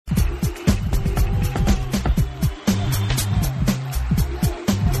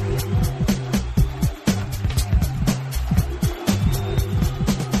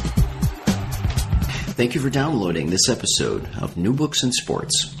Thank you for downloading this episode of New Books in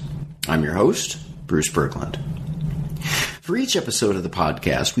Sports. I'm your host, Bruce Berglund. For each episode of the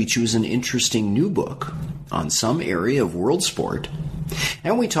podcast, we choose an interesting new book on some area of world sport,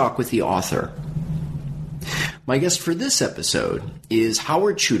 and we talk with the author. My guest for this episode is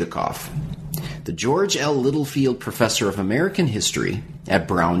Howard Chudakoff, the George L. Littlefield Professor of American History at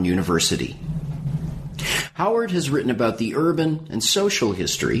Brown University. Howard has written about the urban and social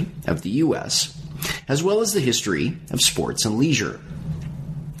history of the U.S., as well as the history of sports and leisure.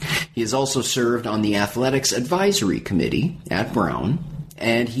 He has also served on the Athletics Advisory Committee at Brown,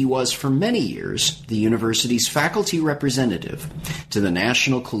 and he was for many years the university's faculty representative to the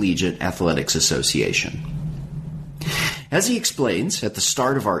National Collegiate Athletics Association. As he explains at the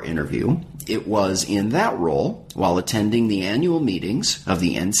start of our interview, it was in that role, while attending the annual meetings of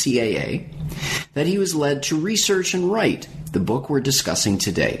the NCAA, that he was led to research and write the book we're discussing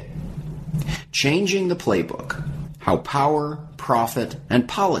today, Changing the Playbook: How Power, Profit, and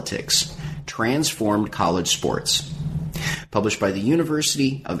Politics Transformed College Sports, published by the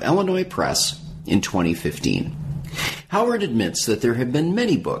University of Illinois Press in 2015. Howard admits that there have been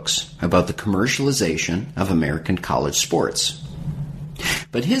many books about the commercialization of American college sports.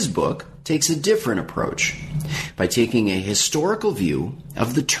 But his book takes a different approach by taking a historical view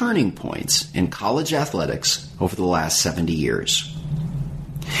of the turning points in college athletics over the last 70 years.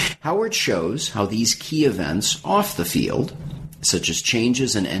 Howard shows how these key events off the field, such as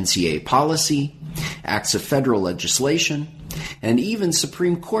changes in NCAA policy, acts of federal legislation, and even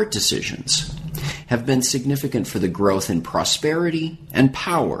Supreme Court decisions, have been significant for the growth in prosperity and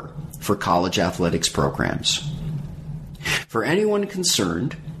power for college athletics programs. For anyone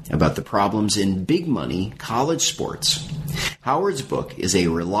concerned about the problems in big money college sports, Howard's book is a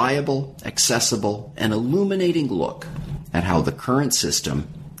reliable, accessible, and illuminating look at how the current system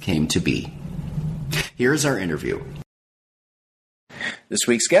came to be. Here's our interview. This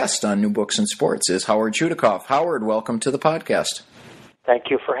week's guest on New Books in Sports is Howard Chudakoff. Howard, welcome to the podcast. Thank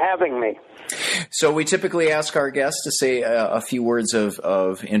you for having me. So we typically ask our guests to say a few words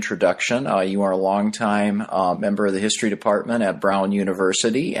of introduction. You are a longtime member of the history department at Brown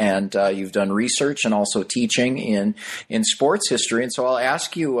University, and you've done research and also teaching in sports history. And so I'll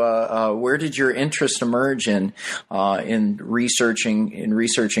ask you, where did your interest emerge in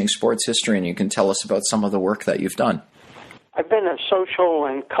researching sports history? And you can tell us about some of the work that you've done. I've been a social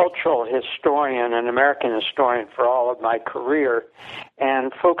and cultural historian and American historian for all of my career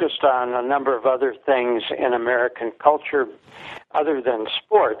and focused on a number of other things in American culture other than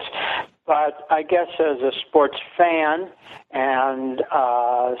sports. But I guess as a sports fan and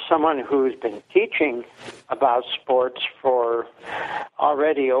someone who's been teaching about sports for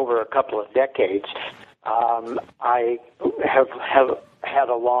already over a couple of decades, I have had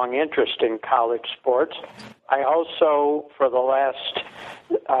a long interest in college sports. I also, for the last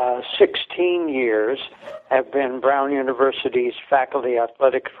 16 years, have been Brown University's faculty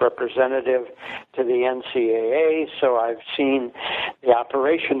athletics representative to the NCAA, so I've seen the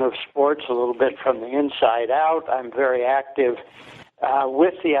operation of sports a little bit from the inside out. I'm very active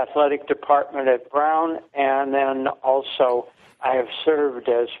with the athletic department at Brown, and then also I have served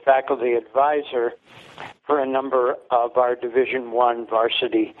as faculty advisor for a number of our Division I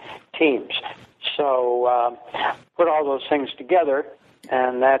varsity teams. So put all those things together,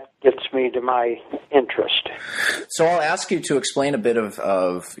 and that gets me to my interest. So I'll ask you to explain a bit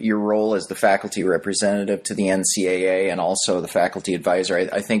of your role as the faculty representative to the NCAA and also the faculty advisor.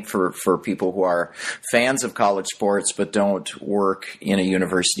 I think for people who are fans of college sports but don't work in a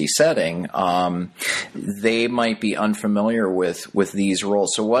university setting, they might be unfamiliar with these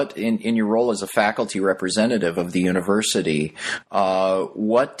roles. So what, in your role as a faculty representative of the university,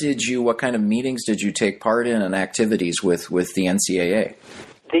 what kind of meetings did you take part in and activities with the NCAA?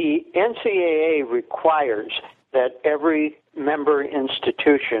 The NCAA requires that every member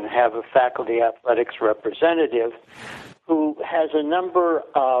institution have a faculty athletics representative who has a number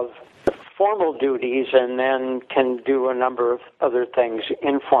of formal duties and then can do a number of other things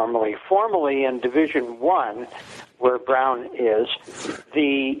informally. Formally, in Division I, where Brown is,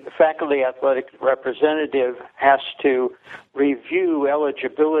 the faculty athletic representative has to review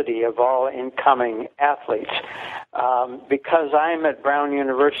eligibility of all incoming athletes. Because I'm at Brown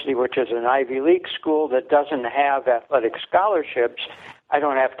University, which is an Ivy League school that doesn't have athletic scholarships, I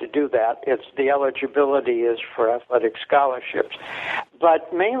don't have to do that. It's the eligibility is for athletic scholarships.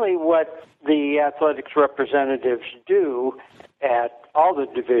 But mainly what the athletics representatives do at all the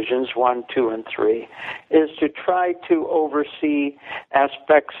divisions, 1, 2, and 3, is to try to oversee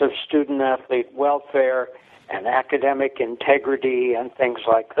aspects of student-athlete welfare and academic integrity and things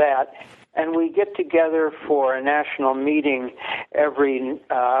like that, And we get together for a national meeting every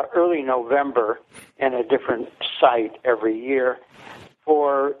early November in a different site every year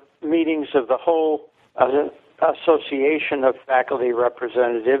for meetings of the whole Association of Faculty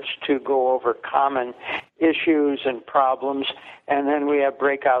Representatives to go over common issues and problems. And then we have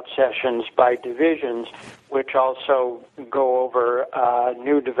breakout sessions by divisions, which also go over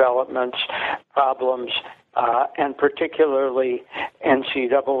new developments, problems, and particularly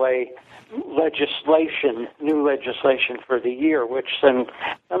NCAA legislation, new legislation for the year, which then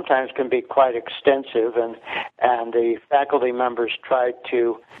sometimes can be quite extensive, and the faculty members try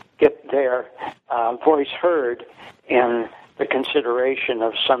to get their voice heard in the consideration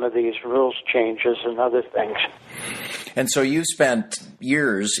of some of these rules changes and other things. And so you spent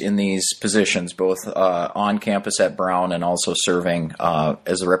years in these positions, both on campus at Brown and also serving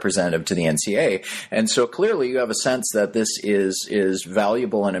as a representative to the NCAA. And so clearly you have a sense that this is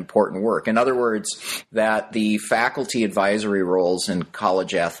valuable and important work. In other words, that the faculty advisory roles in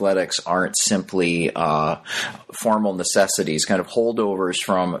college athletics aren't simply formal necessities, kind of holdovers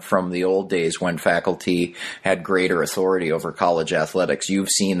from the old days when faculty had greater authority over college athletics. You've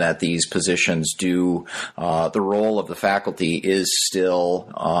seen that these positions do the role of the faculty is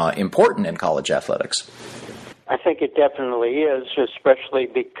still important in college athletics. I think it definitely is, especially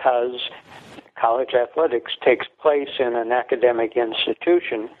because college athletics takes place in an academic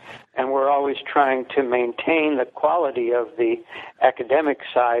institution, and we're always trying to maintain the quality of the academic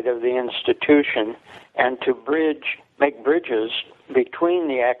side of the institution and to make bridges between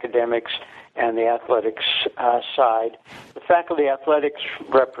the academics and the athletics side. The faculty athletics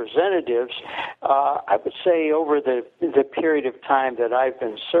representatives, I would say over the period of time that I've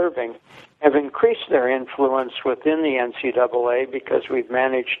been serving, have increased their influence within the NCAA because we've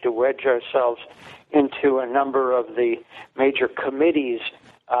managed to wedge ourselves into a number of the major committees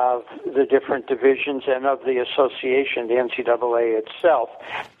of the different divisions and of the association, the NCAA itself.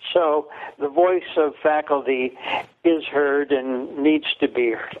 So the voice of faculty is heard and needs to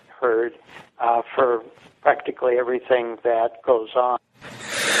be heard for practically everything that goes on.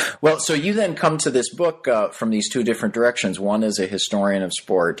 Well, so you then come to this book from these two different directions. One as a historian of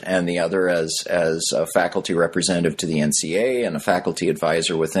sport, and the other as a faculty representative to the NCAA and a faculty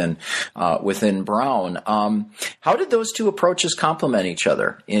advisor within Brown. How did those two approaches complement each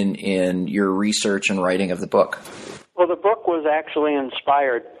other in your research and writing of the book? Well, the book was actually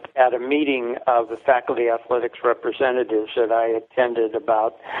inspired at a meeting of the faculty athletics representatives that I attended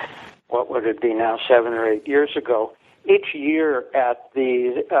about, what would it be now, 7 or 8 years ago. Each year at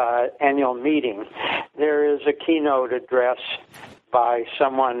the annual meeting, there is a keynote address by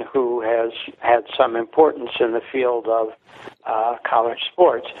someone who has had some importance in the field of college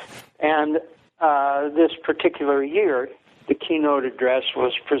sports. And this particular year, the keynote address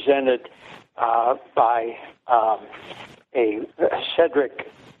was presented by a Cedric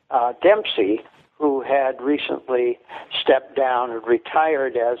Dempsey, who had recently stepped down and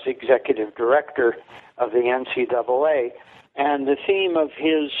retired as executive director of the NCAA. And the theme of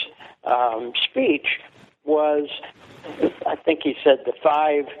his speech was, I think he said, the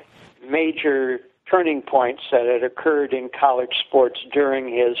 5 major turning points that had occurred in college sports during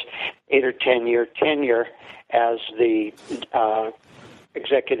his 8 or 10 year tenure as the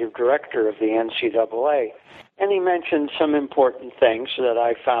executive director of the NCAA. And he mentioned some important things that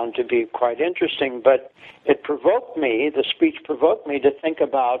I found to be quite interesting, but the speech provoked me to think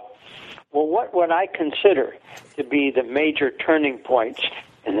about, well, what would I consider to be the major turning points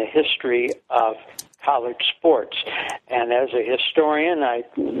in the history of college sports? And as a historian, I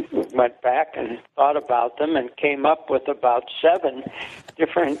went back and thought about them and came up with about 7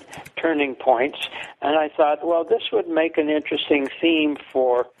 different turning points. And I thought, well, this would make an interesting theme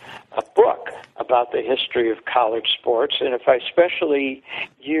for a book about the history of college sports. And if I especially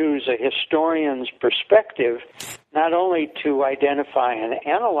use a historian's perspective, not only to identify and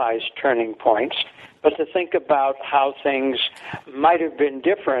analyze turning points, but to think about how things might have been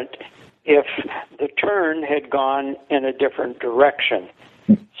different if the turn had gone in a different direction.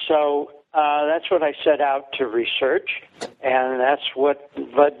 So that's what I set out to research, and that's what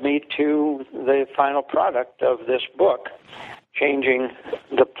led me to the final product of this book, Changing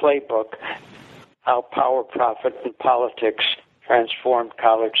the Playbook, How Power, Profit, and Politics Transformed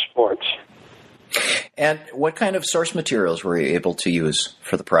College Sports. And what kind of source materials were you able to use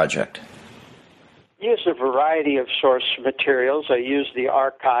for the project? I used a variety of source materials. I used the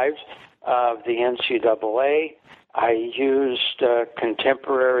archives of the NCAA. I used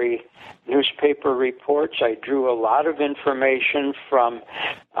contemporary newspaper reports. I drew a lot of information from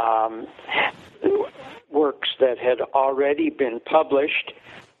works that had already been published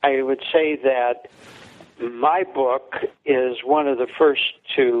I would say that my book is one of the first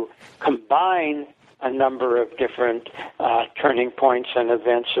to combine a number of different turning points and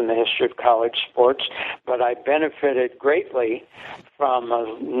events in the history of college sports, but I benefited greatly from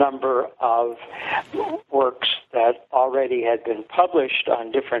a number of works that already had been published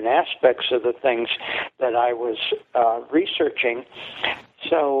on different aspects of the things that I was researching.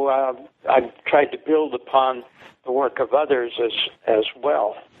 So I tried to build upon the work of others as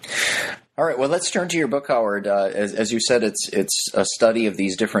well. All right. Well, let's turn to your book, Howard. As you said, it's a study of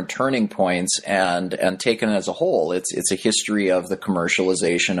these different turning points, and taken as a whole, it's a history of the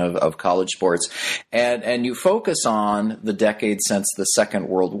commercialization of college sports, and you focus on the decades since the Second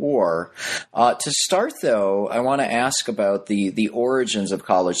World War. To start, though, I want to ask about the origins of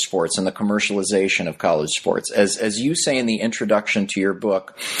college sports and the commercialization of college sports. As you say in the introduction to your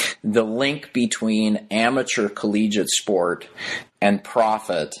book, the link between amateur collegiate sport and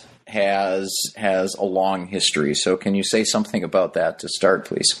profit has a long history. So can you say something about that to start,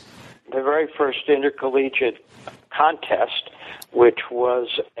 please? The very first intercollegiate contest, which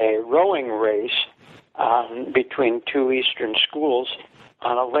was a rowing race between two eastern schools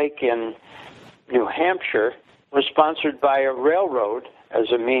on a lake in New Hampshire, was sponsored by a railroad as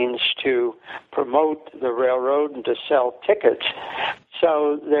a means to promote the railroad and to sell tickets.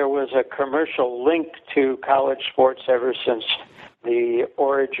 So there was a commercial link to college sports ever since the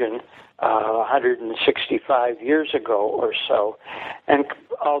origin 165 years ago or so. And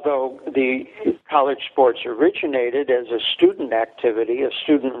although the college sports originated as a student activity, a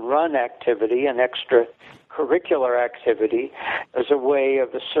student-run activity, an extracurricular activity, as a way of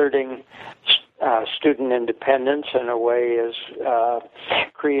asserting student independence and a way as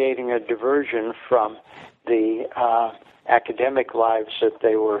creating a diversion from the academic lives that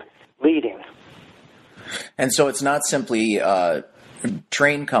they were leading. And so it's not simply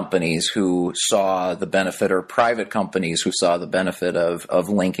train companies who saw the benefit, or private companies who saw the benefit of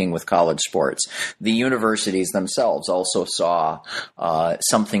linking with college sports. The universities themselves also saw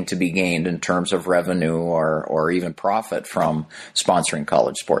something to be gained in terms of revenue or even profit from sponsoring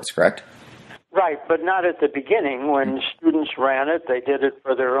college sports, correct? Right, but not at the beginning. When students ran it, they did it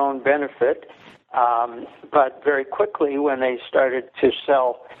for their own benefit. But very quickly, when they started to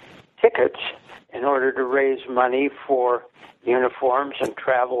sell tickets in order to raise money for uniforms and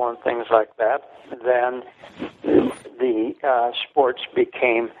travel and things like that, then the sports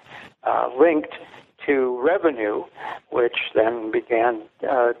became linked to revenue, which then began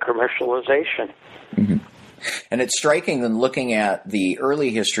commercialization. Mm-hmm. And it's striking then, looking at the early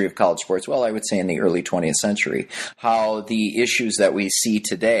history of college sports, well, I would say in the early 20th century, how the issues that we see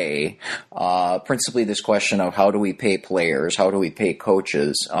today, principally this question of how do we pay players, how do we pay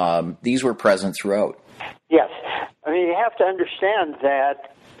coaches, these were present throughout. Yes. I mean, you have to understand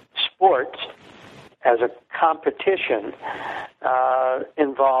that sports as a competition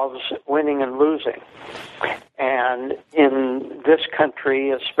involves winning and losing. And in this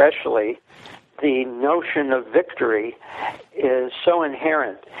country especially, the notion of victory is so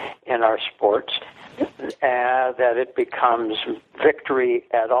inherent in our sports that it becomes victory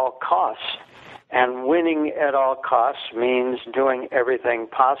at all costs. And winning at all costs means doing everything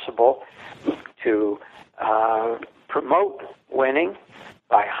possible to promote winning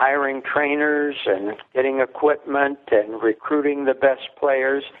by hiring trainers and getting equipment and recruiting the best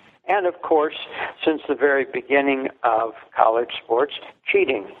players. And, of course, since the very beginning of college sports,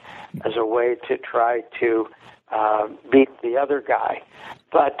 cheating as a way to try to beat the other guy.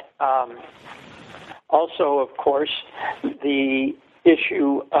 But also, of course, the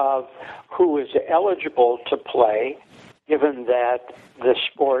issue of who is eligible to play, given that the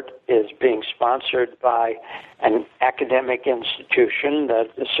sport is being sponsored by an academic institution that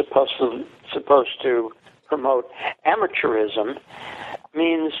is supposed to promote amateurism,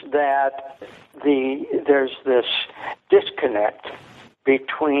 means that there's this disconnect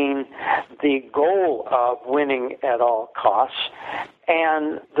between the goal of winning at all costs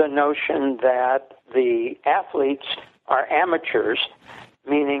and the notion that the athletes are amateurs,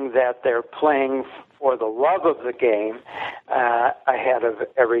 meaning that they're playing for the love of the game ahead of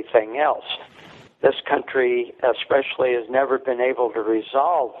everything else. This country especially has never been able to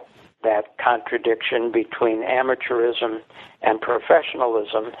resolve that contradiction between amateurism and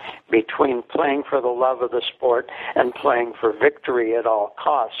professionalism, between playing for the love of the sport and playing for victory at all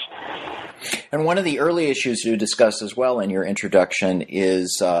costs. And one of the early issues you discuss as well in your introduction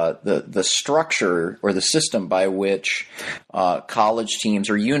is the structure or the system by which college teams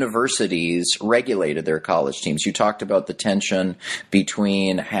or universities regulated their college teams. You talked about the tension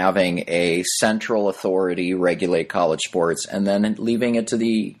between having a central authority regulate college sports and then leaving it to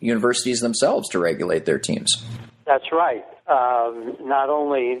the universities themselves to regulate their teams. That's right. Not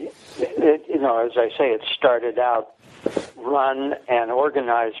only, as I say, it started out run and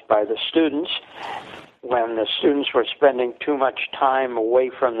organized by the students. When the students were spending too much time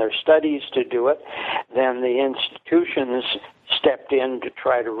away from their studies to do it, then the institutions stepped in to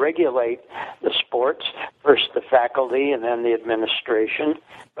try to regulate the sports, first the faculty and then the administration.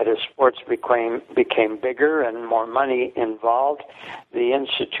 But as sports became bigger and more money involved, the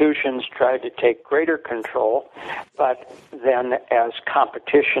institutions tried to take greater control. But then as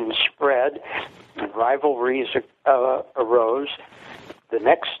competition spread and rivalries arose, the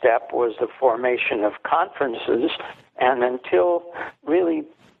next step was the formation of conferences, and until really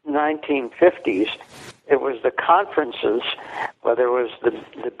 1950s, it was the conferences, whether it was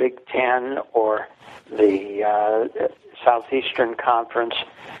the Big Ten or the Southeastern Conference,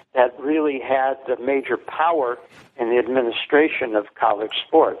 that really had the major power in the administration of college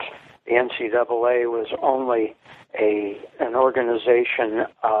sports. The NCAA was only an organization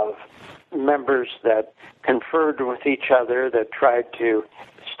of members that conferred with each other, that tried to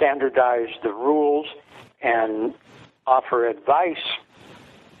standardize the rules and offer advice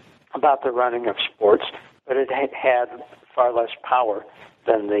about the running of sports, but it had far less power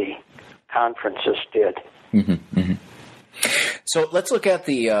than the conferences did. Mm-hmm, mm-hmm. So let's look at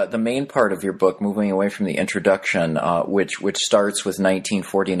the main part of your book, moving away from the introduction, which starts with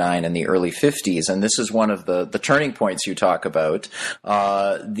 1949 and the early 50s, and this is one of the turning points you talk about,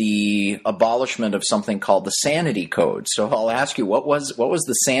 the abolishment of something called the Sanity Code. So I'll ask you, what was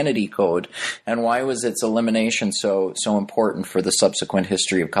the Sanity Code, and why was its elimination so important for the subsequent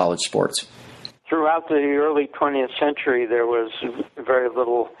history of college sports? Throughout the early 20th century, there was very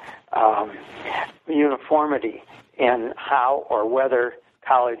little uniformity in how or whether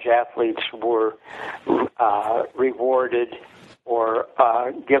college athletes were rewarded or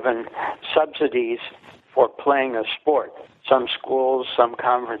given subsidies for playing a sport. Some schools, some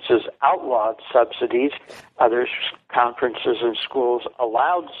conferences outlawed subsidies. Other conferences and schools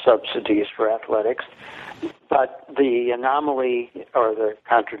allowed subsidies for athletics. But the anomaly or the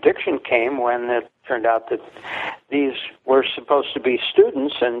contradiction came when it turned out that these were supposed to be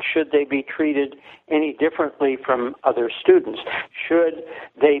students, and should they be treated any differently from other students? Should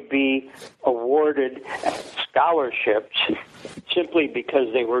they be awarded scholarships simply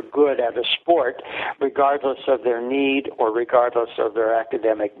because they were good at a sport, regardless of their need or regardless of their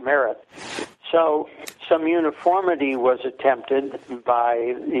academic merit? So some uniformity was attempted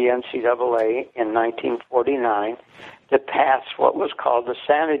by the NCAA in 1949 to pass what was called the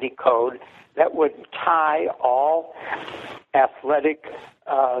Sanity Code that would tie all athletic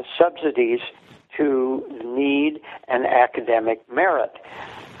subsidies to need and academic merit,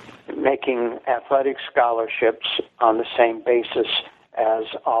 making athletic scholarships on the same basis as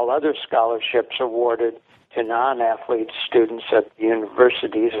all other scholarships awarded to non-athlete students at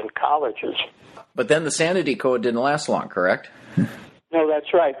universities and colleges. But then the Sanity Code didn't last long, correct? No,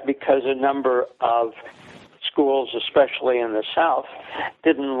 that's right, because a number of schools, especially in the South,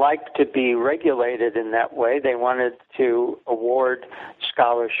 didn't like to be regulated in that way. They wanted to award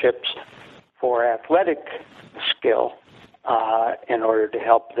scholarships for athletic skill in order to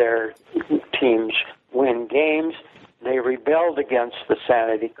help their teams win games. They rebelled against the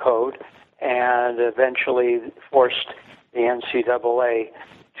Sanity Code and eventually forced the NCAA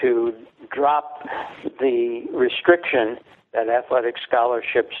to drop the restriction that athletic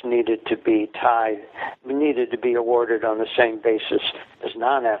scholarships needed to be awarded on the same basis as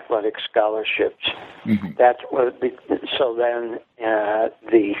non-athletic scholarships. Mm-hmm. So then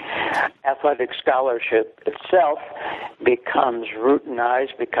the athletic scholarship itself becomes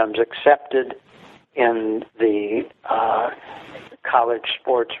routinized, becomes accepted in the college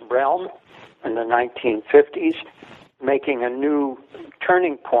sports realm in the 1950s, making a new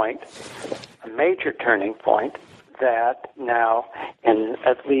turning point, a major turning point, that now in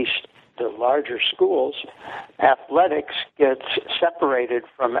at least the larger schools, athletics gets separated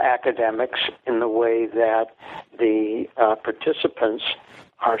from academics in the way that the participants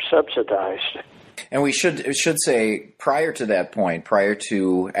are subsidized. And we should say, prior to that point, prior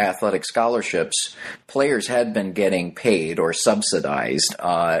to athletic scholarships, players had been getting paid or subsidized.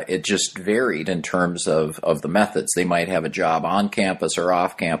 It just varied in terms of the methods. They might have a job on campus or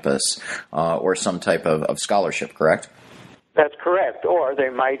off campus, or some type of scholarship, correct? That's correct. Or they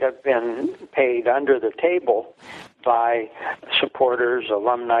might have been paid under the table by supporters,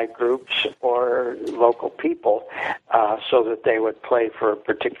 alumni groups, or local people so that they would play for a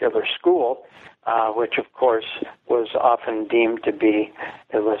particular school, which, of course, was often deemed to be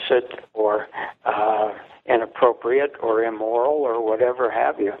illicit or inappropriate or immoral or whatever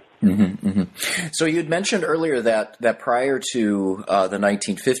have you. Mm-hmm, mm-hmm. So you'd mentioned earlier that prior to the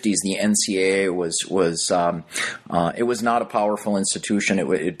 1950s, the NCAA was not a powerful institution.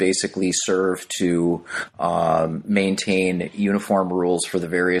 It basically served to maintain uniform rules for the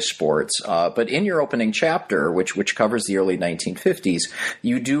various sports. But in your opening chapter, which covers the early 1950s,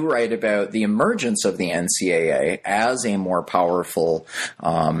 you do write about the emergence of the NCAA as a more powerful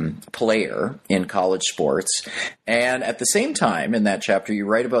player in college sports. And at the same time, in that chapter, you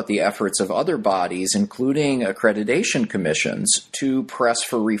write about the efforts of other bodies, including accreditation commissions, to press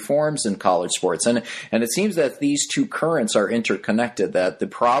for reforms in college sports. And it seems that these two currents are interconnected, that the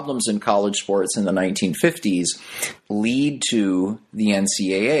problems in college sports in the 1950s lead to the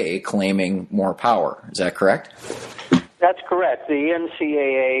NCAA claiming more power. Is that correct? That's correct. The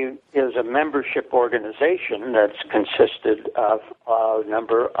NCAA is a membership organization that's consisted of a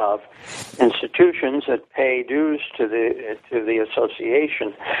number of institutions that pay dues to the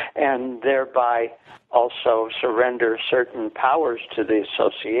association and thereby also surrender certain powers to the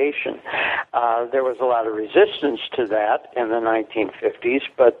association. There was a lot of resistance to that in the 1950s,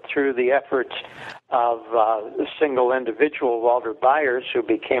 but through the efforts of the single individual, Walter Byers, who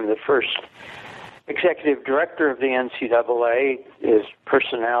became the first executive director of the NCAA, his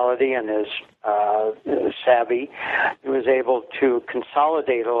personality and his savvy, he was able to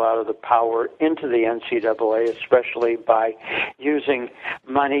consolidate a lot of the power into the NCAA, especially by using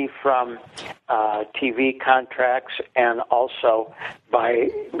money from TV contracts and also by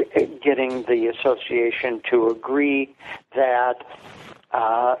getting the association to agree that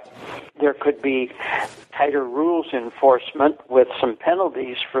there could be tighter rules enforcement with some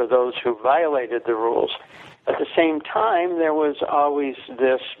penalties for those who violated the rules. At the same time, there was always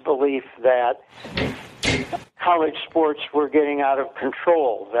this belief that college sports were getting out of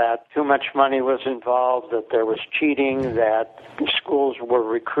control, that too much money was involved, that there was cheating, that schools were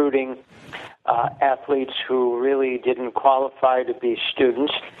recruiting athletes who really didn't qualify to be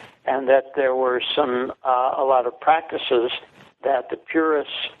students, and that there were a lot of practices that the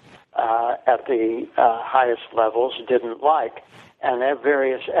purists at the highest levels didn't like. And that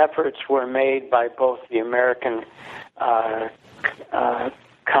various efforts were made by both the American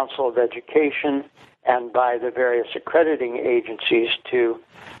Council of Education and by the various accrediting agencies to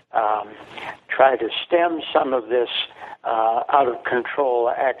try to stem some of this out-of-control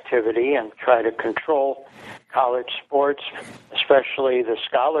activity and try to control college sports, especially the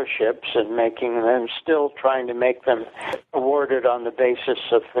scholarships, and trying to make them awarded on the basis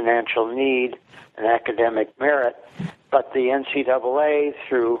of financial need and academic merit. But the NCAA,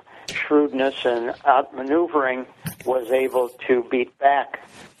 through shrewdness and outmaneuvering, was able to beat back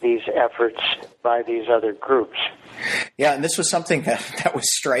these efforts by these other groups. Yeah, and this was something that was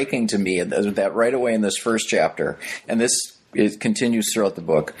striking to me, that right away in this first chapter, and it continues throughout the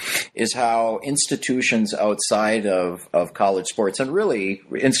book, is how institutions outside of college sports, and really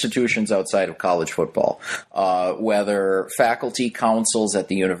institutions outside of college football, whether faculty councils at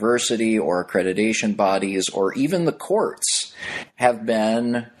the university or accreditation bodies or even the courts, have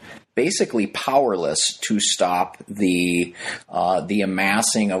been basically powerless to stop the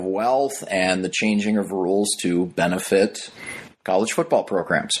amassing of wealth and the changing of rules to benefit college football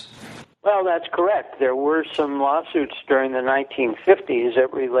programs. Well, that's correct. There were some lawsuits during the 1950s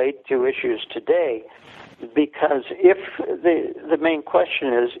that relate to issues today, because if the main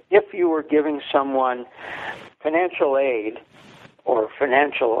question is, if you were giving someone financial aid or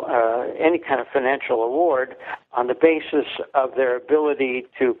any kind of financial award on the basis of their ability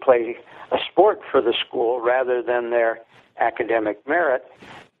to play a sport for the school rather than their academic merit,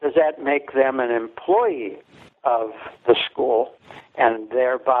 does that make them an employee of the school and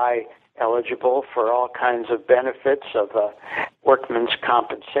thereby eligible for all kinds of benefits of workman's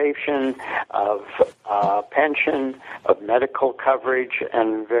compensation, of pension, of medical coverage,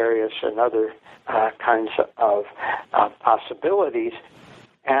 and various and other kinds of possibilities?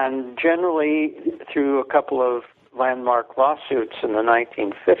 And generally, through a couple of landmark lawsuits in the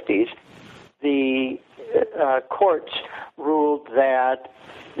 1950s, the courts ruled that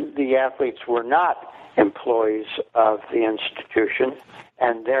the athletes were not employees of the institution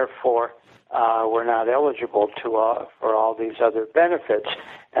and therefore were not eligible for all these other benefits.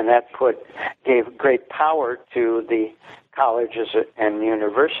 And that gave great power to the colleges and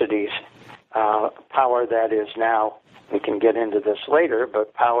universities power that is now, we can get into this later,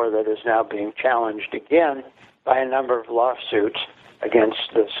 but power that is now being challenged again by a number of lawsuits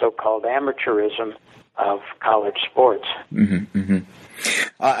against the so-called amateurism of college sports. Mm-hmm, mm-hmm.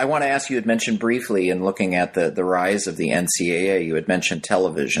 I want to ask you had mentioned briefly in looking at the rise of the NCAA, you had mentioned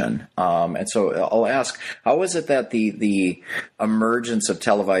television. And so I'll ask, how is it that the emergence of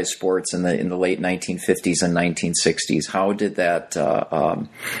televised sports in the late 1950s and 1960s, how did that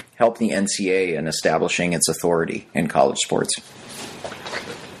help the NCAA in establishing its authority in college sports?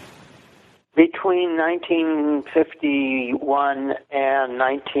 Between 1951 and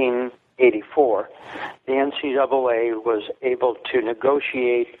 1984, the NCAA was able to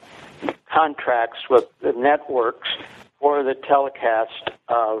negotiate contracts with the networks for the telecast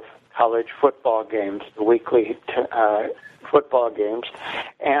of college football games, the weekly football games,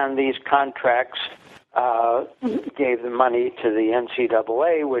 and these contracts gave the money to the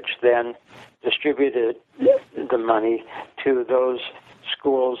NCAA, which then distributed the money to those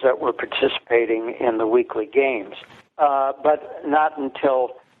schools that were participating in the weekly games. But not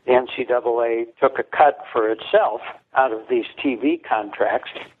until the NCAA took a cut for itself out of these TV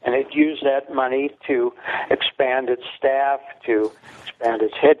contracts, and it used that money to expand its staff, to expand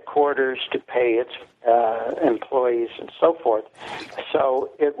its headquarters, to pay its employees, and so forth.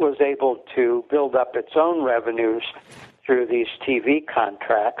 So it was able to build up its own revenues through these TV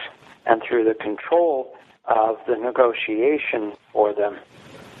contracts and through the control of the negotiation for them.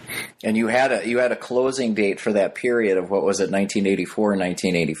 And you had a closing date for that period of, what was it, 1984 and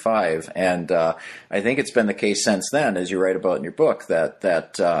 1985, and I think it's been the case since then, as you write about in your book, that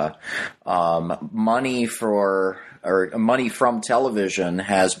money from television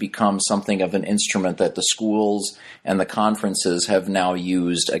has become something of an instrument that the schools and the conferences have now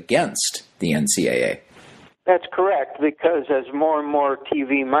used against the NCAA. That's correct, because as more and more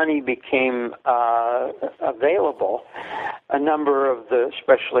TV money became available, a number of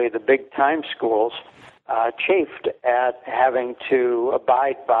especially the big-time schools, chafed at having to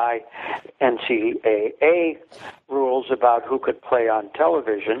abide by NCAA rules about who could play on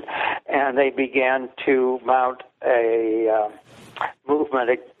television, and they began to mount a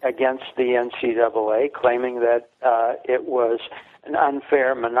movement against the NCAA, claiming that it was an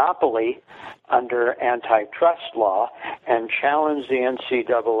unfair monopoly under antitrust law, and challenged the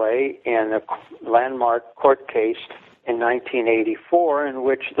NCAA in a landmark court case in 1984, in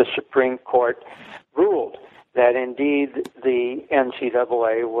which the Supreme Court ruled that indeed the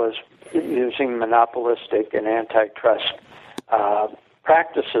NCAA was using monopolistic and antitrust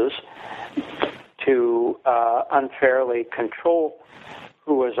practices to unfairly control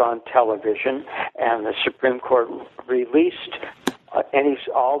who was on television, and the Supreme Court released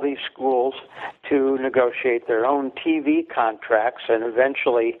all these schools to negotiate their own TV contracts, and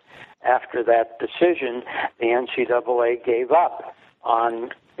eventually, after that decision, the NCAA gave up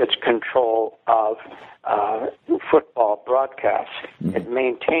on its control of football broadcasts. Mm-hmm. It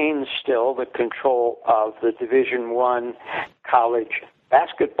maintains still the control of the Division I college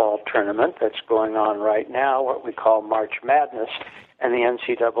basketball tournament that's going on right now, what we call March Madness, and the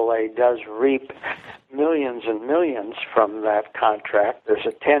NCAA does reap millions and millions from that contract. There's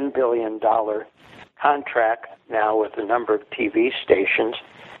a $10 billion contract now with a number of TV stations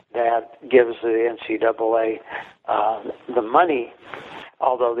that gives the NCAA the money,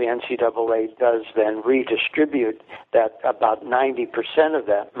 although the NCAA does then redistribute that about 90% of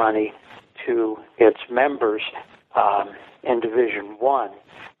that money to its members in Division I.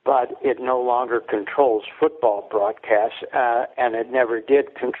 But it no longer controls football broadcasts, and it never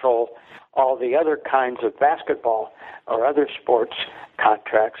did control all the other kinds of basketball or other sports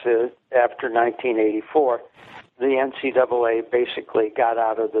contracts. After 1984, the NCAA basically got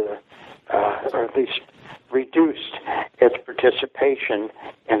out of or at least reduced its participation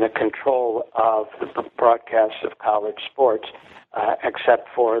in the control of the broadcasts of college sports, except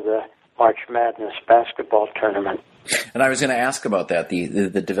for the March Madness basketball tournament. And I was going to ask about that,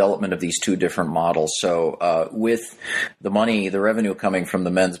 the development of these two different models. So with the money, the revenue coming from the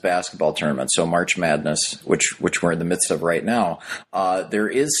men's basketball tournament, so March Madness, which we're in the midst of right now, there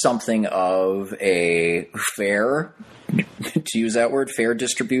is something of a fair, to use that word, fair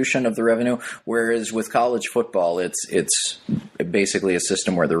distribution of the revenue, whereas with college football, it's basically a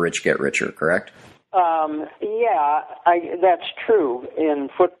system where the rich get richer, correct? That's true in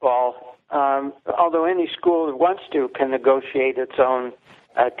football. Although any school that wants to can negotiate its own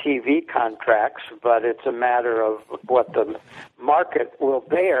TV contracts, but it's a matter of what the market will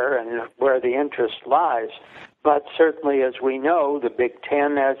bear and where the interest lies. But certainly, as we know, the Big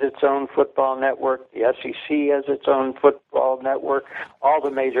Ten has its own football network, the SEC has its own football network, all the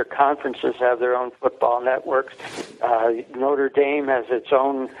major conferences have their own football networks. Notre Dame has its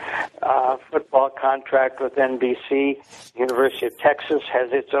own football contract with NBC. University of Texas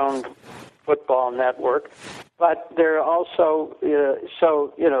has its own football network. But they're also,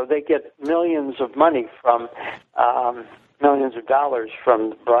 they get millions of money from, millions of dollars from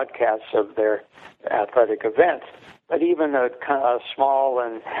the broadcasts of their athletic events. But even a small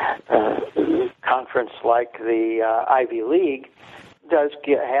and conference like the Ivy League does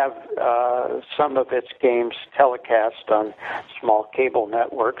have some of its games telecast on small cable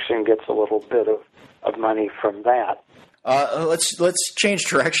networks and gets a little bit of money from that. Let's change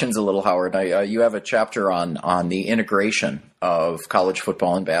directions a little, Howard. You have a chapter on the integration of college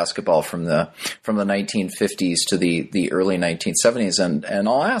football and basketball from the 1950s to the early 1970s, and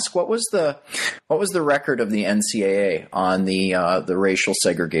I'll ask, what was the record of the NCAA on the racial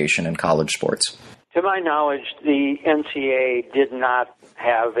segregation in college sports? To my knowledge, the NCAA did not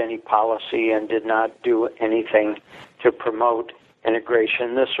have any policy and did not do anything to promote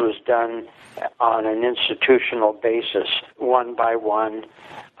integration. This was done on an institutional basis, one by one,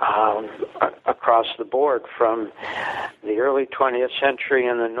 across the board, from the early 20th century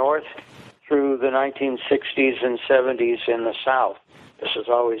in the North through the 1960s and 70s in the South. This is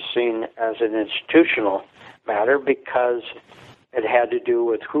always seen as an institutional matter because it had to do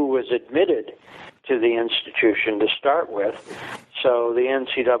with who was admitted to the institution to start with. So the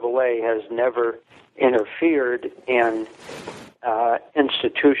NCAA has never interfered in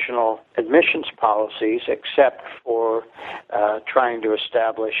institutional admissions policies except for trying to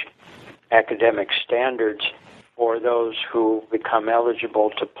establish academic standards for those who become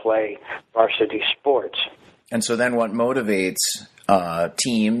eligible to play varsity sports. And so then what motivates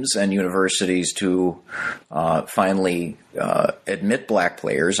teams and universities to finally admit black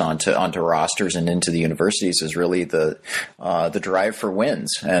players onto rosters and into the universities is really the drive for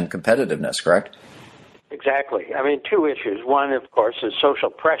wins and competitiveness, correct? Exactly. I mean, two issues. One, of course, is social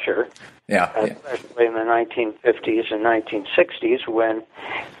pressure, especially in the 1950s and 1960s when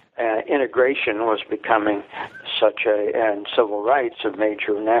integration was becoming and civil rights a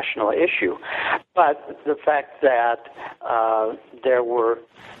major national issue. But the fact that there were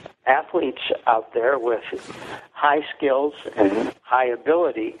athletes out there with high skills and high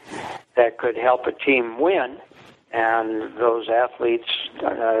ability that could help a team win, and those athletes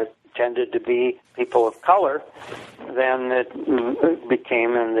tended to be people of color, then it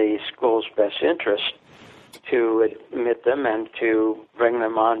became in the school's best interest to admit them and to bring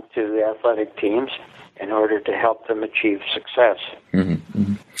them on to the athletic teams in order to help them achieve success. Mm-hmm.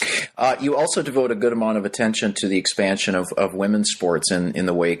 Mm-hmm. You also devote a good amount of attention to the expansion of women's sports in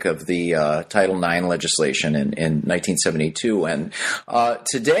the wake of the Title IX legislation in 1972. And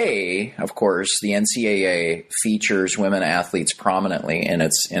today, of course, the NCAA features women athletes prominently in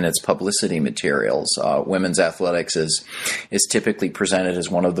its publicity materials. Women's athletics is typically presented as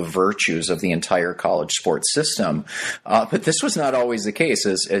one of the virtues of the entire college sports system. But this was not always the case.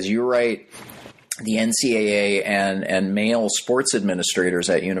 As you write, the NCAA and male sports administrators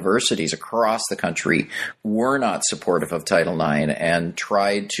at universities across the country were not supportive of Title IX and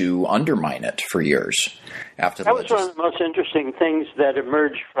tried to undermine it for years. That was one of the most interesting things that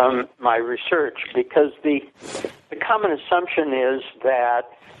emerged from my research, because the common assumption is that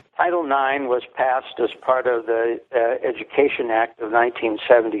Title IX was passed as part of the Education Act of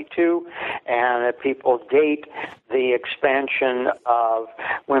 1972, and that people date the expansion of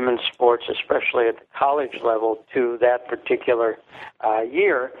women's sports, especially at the college level, to that particular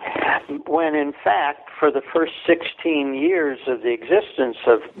year, when in fact, for the first 16 years of the existence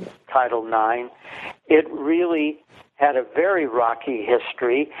of Title IX, it really had a very rocky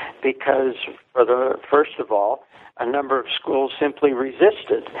history because, first of all, a number of schools simply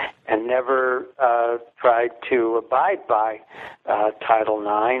resisted and never tried to abide by Title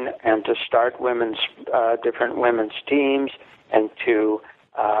IX and to start different women's teams and to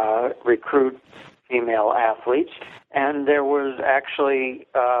recruit female athletes. And there was actually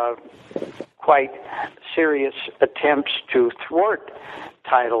quite serious attempts to thwart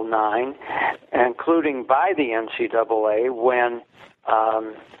Title IX, including by the NCAA, when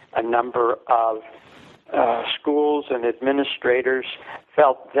a number of schools and administrators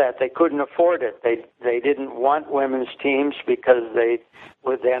felt that they couldn't afford it. They didn't want women's teams because they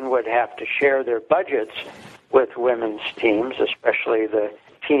would have to share their budgets with women's teams, especially the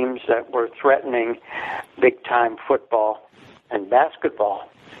teams that were threatening big-time football and basketball.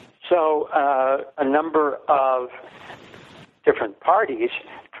 So a number of different parties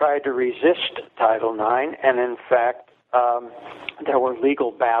tried to resist Title IX, and in fact, there were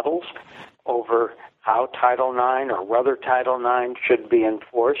legal battles over how Title IX or whether Title IX should be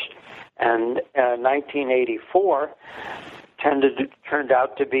enforced. And 1984 turned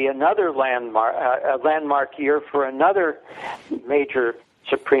out to be another landmark year for another major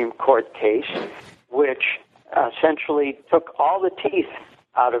Supreme Court case, which essentially took all the teeth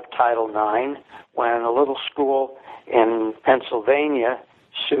out of Title IX when a little school in Pennsylvania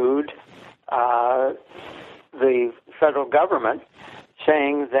sued the federal government,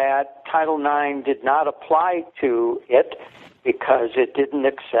 saying that Title IX did not apply to it because it didn't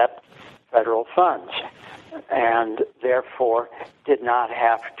accept federal funds and therefore did not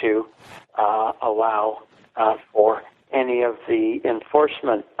have to allow for any of the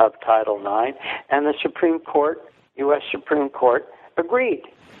enforcement of Title IX. And the Supreme Court, U.S. Supreme Court, agreed,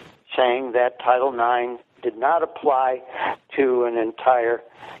 saying that Title IX did not apply to an entire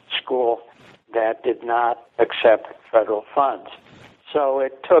school that did not accept federal funds. So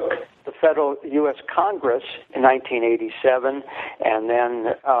it took the federal U.S. Congress in 1987 and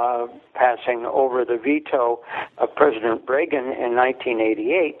then passing over the veto of President Reagan in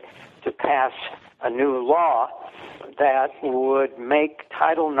 1988 to pass a new law that would make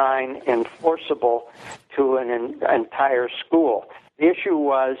Title IX enforceable to an entire school. The issue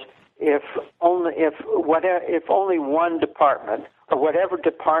was if only one department or whatever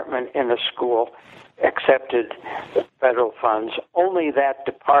department in a school accepted federal funds, only that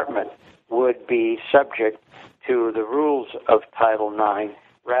department would be subject to the rules of Title IX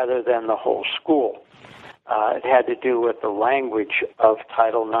rather than the whole school. It had to do with the language of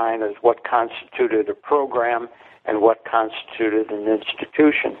Title IX as what constituted a program and what constituted an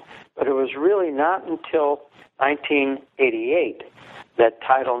institution. But it was really not until 1988 that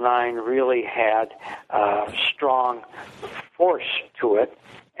Title IX really had strong force to it.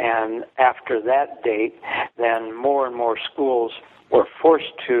 And after that date, then more and more schools were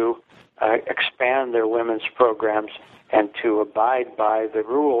forced to expand their women's programs and to abide by the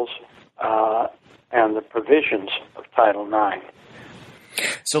rules and the provisions of Title IX.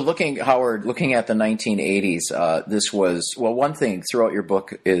 So Howard, looking at the 1980s, this was, well, one thing throughout your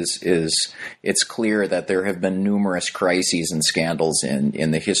book is it's clear that there have been numerous crises and scandals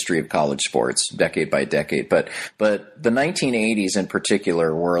in the history of college sports, decade by decade. But the 1980s in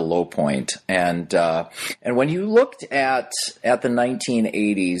particular were a low point. And when you looked at the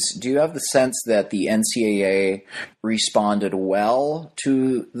 1980s, do you have the sense that the NCAA responded well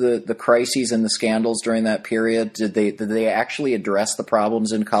to the crises and the scandals during that period? Did they actually address the problems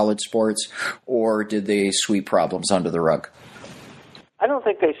in college sports, or did they sweep problems under the rug? I don't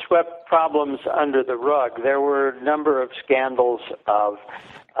think they swept problems under the rug. There were a number of scandals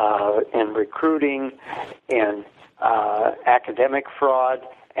in recruiting, in academic fraud,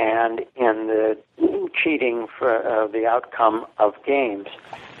 and in the cheating for the outcome of games.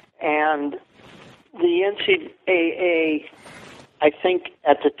 And the NCAA, I think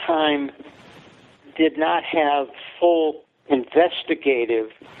at the time, did not have full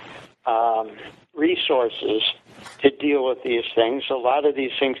investigative resources to deal with these things. A lot of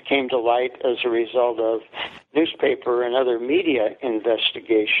these things came to light as a result of newspaper and other media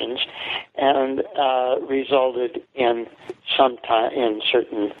investigations, and resulted in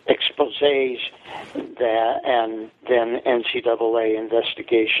certain exposés and then NCAA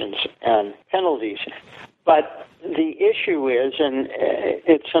investigations and penalties. But the issue is, and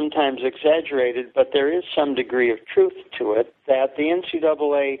it's sometimes exaggerated, but there is some degree of truth to it, that the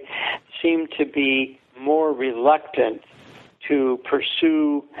NCAA seemed to be more reluctant to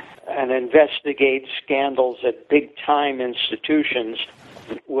pursue and investigate scandals at big-time institutions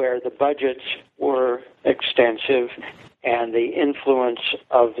where the budgets were extensive and the influence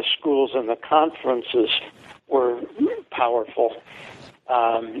of the schools and the conferences were powerful,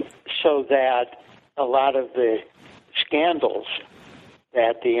 so that a lot of the scandals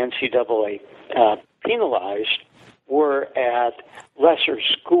that the NCAA penalized were at lesser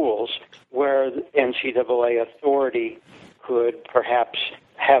schools where the NCAA authority could perhaps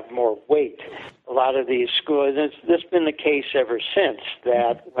have more weight. A lot of these schools, and this has been the case ever since,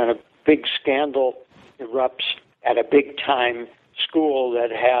 that when a big scandal erupts at a big-time school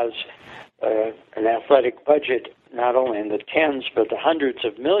that has an athletic budget not only in the tens but the hundreds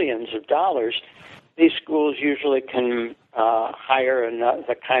of millions of dollars, these schools usually can hire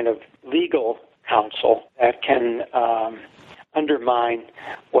the kind of legal counsel that can undermine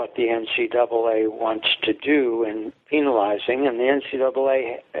what the NCAA wants to do in penalizing. And the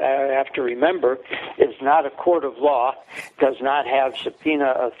NCAA, I have to remember, is not a court of law, does not have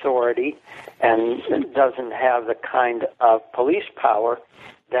subpoena authority, and doesn't have the kind of police power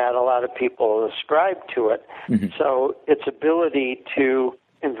that a lot of people ascribe to it. Mm-hmm. So its ability to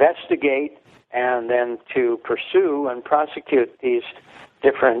investigate and then to pursue and prosecute these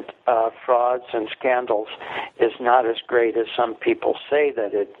different frauds and scandals is not as great as some people say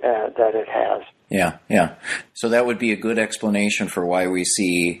that it has. Yeah. So that would be a good explanation for why we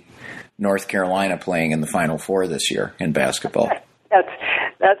see North Carolina playing in the Final Four this year in basketball.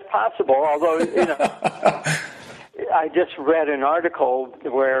 That's possible, although, I just read an article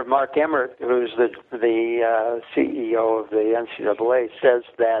where Mark Emmert, who's the CEO of the NCAA, says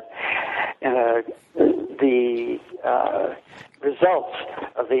that the results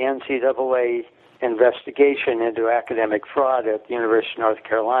of the NCAA investigation into academic fraud at the University of North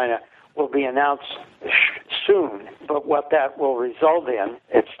Carolina will be announced soon. But what that will result in,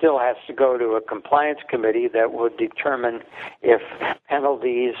 it still has to go to a compliance committee that would determine if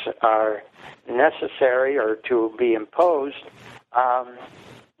penalties are necessary or to be imposed.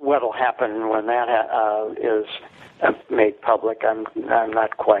 What will happen when that is made public, I'm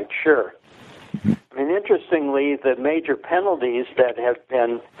not quite sure. I mean, interestingly, the major penalties that have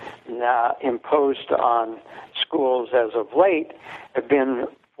been imposed on schools as of late have been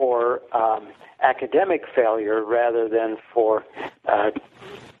for academic failure rather than for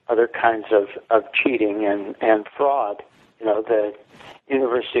other kinds of cheating and fraud. The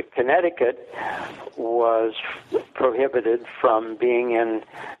University of Connecticut was prohibited from being in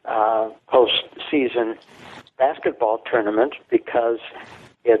postseason basketball tournaments because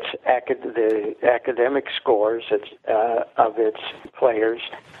the academic scores of its players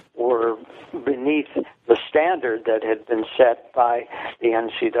were beneath the standard that had been set by the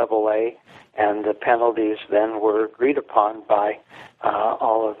NCAA, and the penalties then were agreed upon by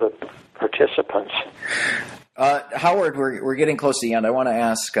all of the participants. Howard, we're getting close to the end. I want to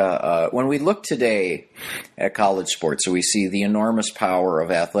ask, when we look today at college sports, so we see the enormous power of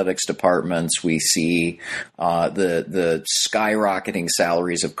athletics departments, we see the skyrocketing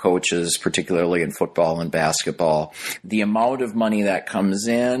salaries of coaches, particularly in football and basketball, the amount of money that comes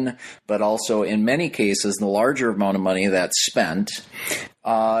in, but also in many cases the larger amount of money that's spent.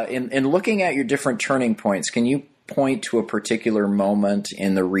 In looking at your different turning points, can you point to a particular moment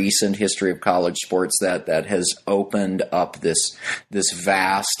in the recent history of college sports that has opened up this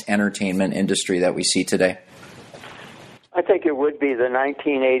vast entertainment industry that we see today? I think it would be the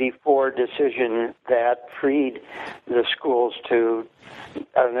 1984 decision that freed the schools to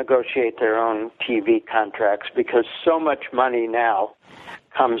negotiate their own TV contracts, because so much money now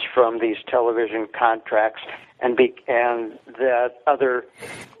comes from these television contracts, and that other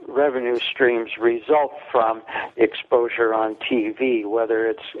revenue streams result from exposure on TV, whether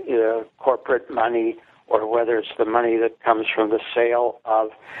it's corporate money or whether it's the money that comes from the sale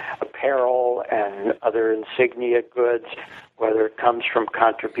of apparel and other insignia goods, whether it comes from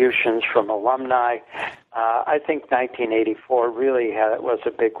contributions from alumni. I think 1984 really was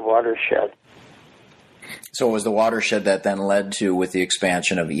a big watershed. So it was the watershed that then led to, with the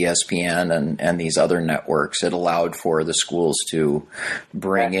expansion of ESPN and these other networks, it allowed for the schools to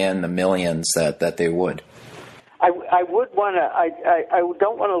bring in the millions that they would. I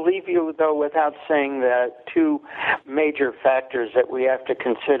don't want to leave you, though, without saying that two major factors that we have to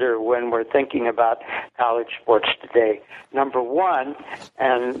consider when we're thinking about college sports today. Number one,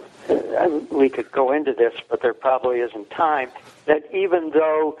 and we could go into this, but there probably isn't time, that even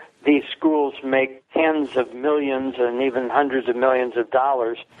though these schools make tens of millions and even hundreds of millions of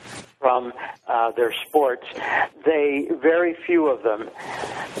dollars from their sports, very few of them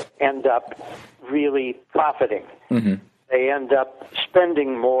end up really profiting. Mm-hmm. They end up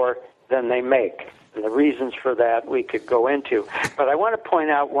spending more than they make. And the reasons for that we could go into. But I want to point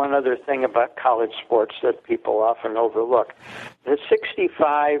out one other thing about college sports that people often overlook. The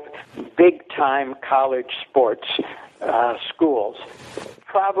 65 big-time college sports schools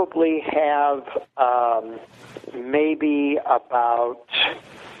probably have maybe about,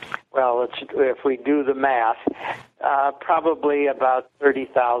 if we do the math, probably about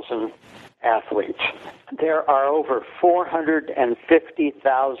 30,000 athletes. There are over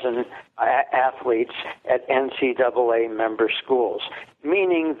 450,000 athletes at NCAA member schools,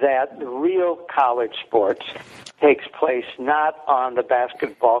 meaning that the real college sports takes place not on the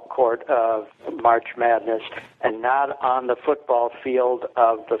basketball court of March Madness and not on the football field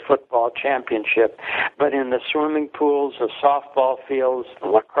of the football championship, but in the swimming pools, the softball fields, the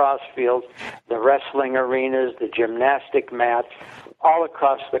lacrosse fields, the wrestling arenas, the gymnastic mats, all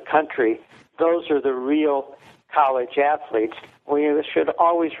across the country. Those are the real college athletes. We should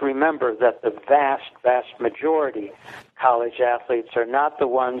always remember that the vast, vast majority college athletes are not the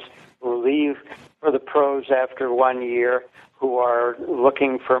ones who leave for the pros after 1 year, who are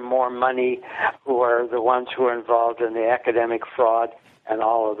looking for more money, who are the ones who are involved in the academic fraud, and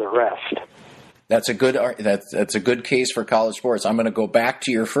all of the rest. That's a good case for college sports. I'm going to go back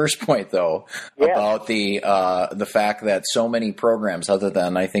to your first point, though, about the fact that so many programs, other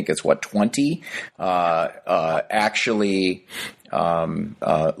than I think it's 20, actually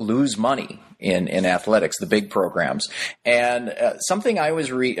lose money in athletics, the big programs. And something I was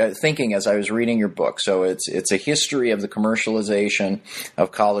thinking as I was reading your book, so it's a history of the commercialization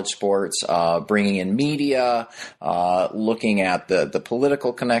of college sports, bringing in media, looking at the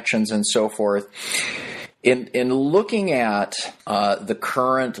political connections and so forth. In looking at the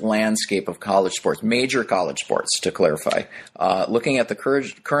current landscape of college sports, major college sports, to clarify, looking at the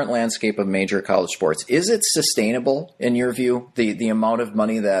current landscape of major college sports, is it sustainable in your view, the amount of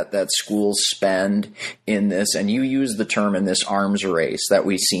money that schools spend in this? And you use the term in this arms race that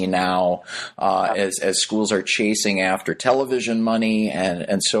we see now as schools are chasing after television money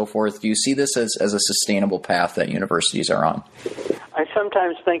and so forth. Do you see this as a sustainable path that universities are on? I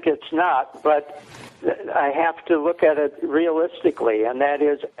sometimes think it's not, but I have to look at it realistically, and that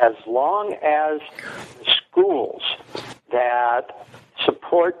is, as long as schools that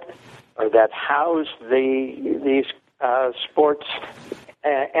support or that house these sports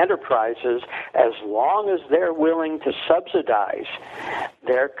enterprises, as long as they're willing to subsidize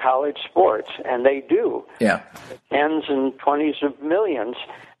their college sports, and they do, tens and 20s of millions,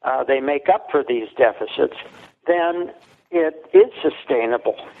 they make up for these deficits, then it is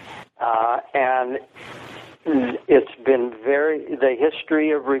sustainable. And it's been the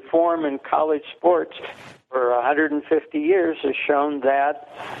history of reform in college sports for 150 years has shown that,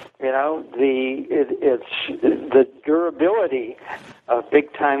 the durability of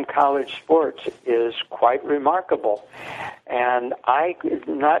big-time college sports is quite remarkable. And I'm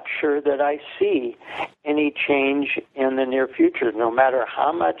not sure that I see any change in the near future, no matter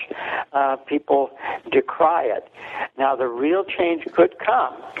how much people decry it. Now, the real change could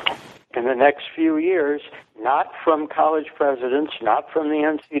come in the next few years, not from college presidents, not from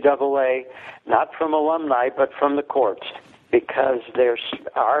the NCAA, not from alumni, but from the courts, because there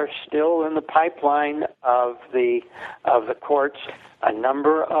are still in the pipeline of the courts a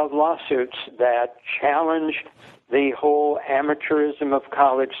number of lawsuits that challenge the whole amateurism of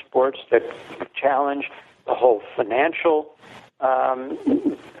college sports, that challenge the whole financial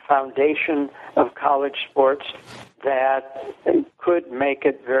foundation of college sports, that could make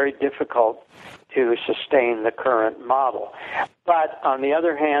it very difficult to sustain the current model. But on the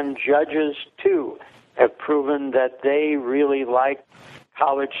other hand, judges, too, have proven that they really like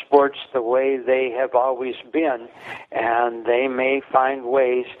college sports the way they have always been, and they may find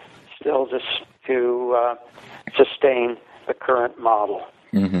ways still to sustain the current model.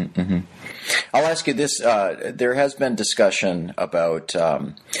 Mm-hmm, mm-hmm. I'll ask you this. There has been discussion about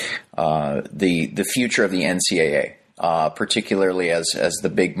the future of the NCAA, particularly as the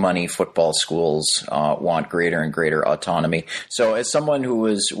big money football schools want greater and greater autonomy. So as someone who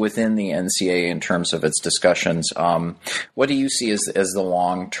was within the NCAA in terms of its discussions, what do you see as the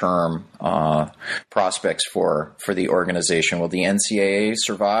long-term prospects for the organization? Will the NCAA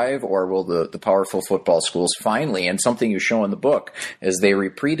survive, or will the powerful football schools finally, and something you show in the book, is they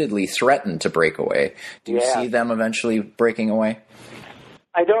repeatedly threaten to break away? Do you see them eventually breaking away?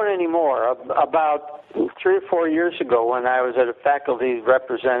 I don't anymore. About 3 or 4 years ago, when I was at a faculty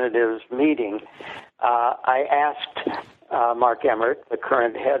representatives meeting, I asked Mark Emmert, the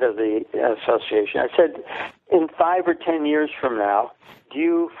current head of the association, I said, in 5 or 10 years from now, do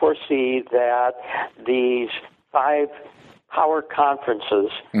you foresee that these 5 power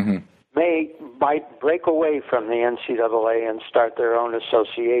conferences might break away from the NCAA and start their own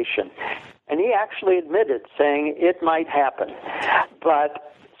association? And he actually admitted, saying it might happen.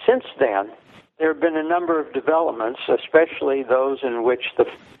 But since then, there have been a number of developments, especially those in which the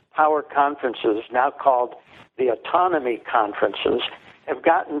power conferences, now called the autonomy conferences, have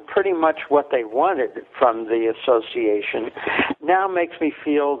gotten pretty much what they wanted from the association. Now makes me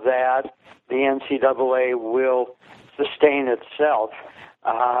feel that the NCAA will sustain itself,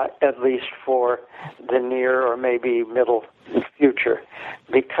 at least for the near or maybe middle future,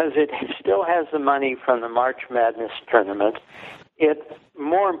 because it still has the money from the March Madness tournament. It,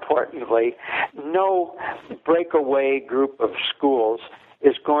 more importantly, no breakaway group of schools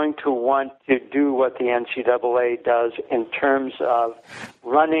is going to want to do what the NCAA does in terms of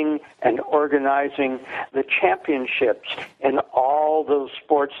running and organizing the championships in all those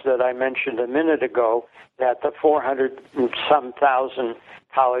sports that I mentioned a minute ago, that the 400-some thousand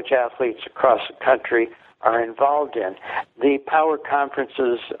college athletes across the country are involved in. The power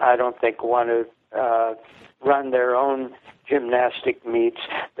conferences, I don't think, want to run their own gymnastic meets.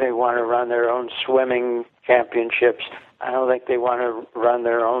 They want to run their own swimming championships. I don't think they want to run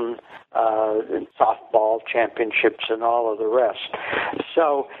their own softball championships and all of the rest.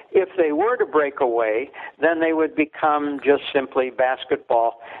 So if they were to break away, then they would become just simply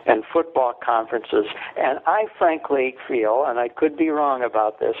basketball and football conferences. And I frankly feel, and I could be wrong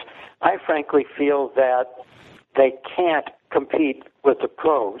about this, I frankly feel that they can't compete with the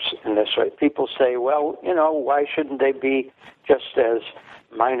pros in this way. People say, well, why shouldn't they be just as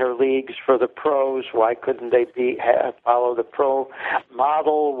minor leagues for the pros? Why couldn't they follow the pro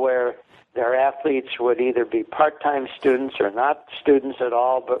model where their athletes would either be part-time students or not students at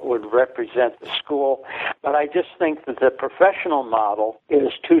all, but would represent the school? But I just think that the professional model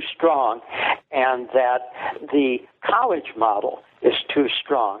is too strong, and that the college model is too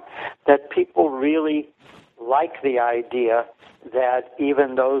strong, that people really like the idea that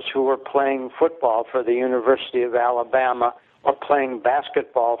even those who were playing football for the University of Alabama or playing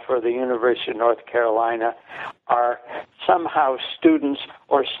basketball for the University of North Carolina are somehow students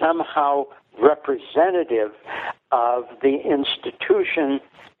or somehow representative of the institution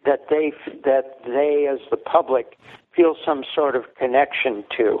that they as the public feel some sort of connection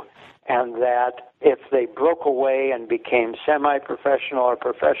to, and that if they broke away and became semi-professional or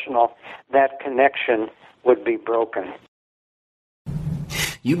professional, that connection would be broken.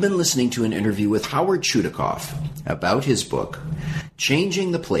 You've been listening to an interview with Howard Chudakoff about his book,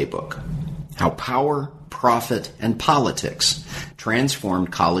 Changing the Playbook: How Power, Profit, and Politics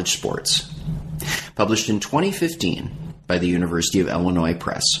Transformed College Sports, published in 2015 by the University of Illinois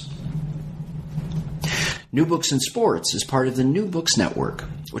Press. New Books in Sports is part of the New Books Network,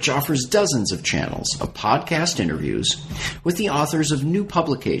 which offers dozens of channels of podcast interviews with the authors of new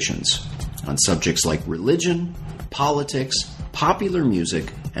publications on subjects like religion, politics, popular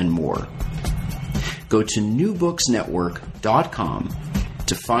music, and more. Go to newbooksnetwork.com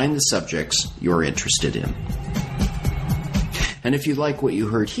to find the subjects you're interested in. And if you like what you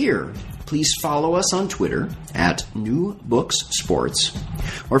heard here, please follow us on Twitter at New Books Sports,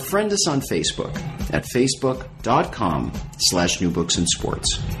 or friend us on Facebook at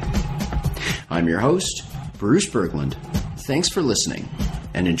facebook.com/newbooksinsports. I'm your host, Bruce Berglund. Thanks for listening,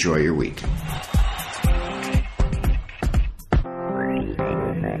 and enjoy your week.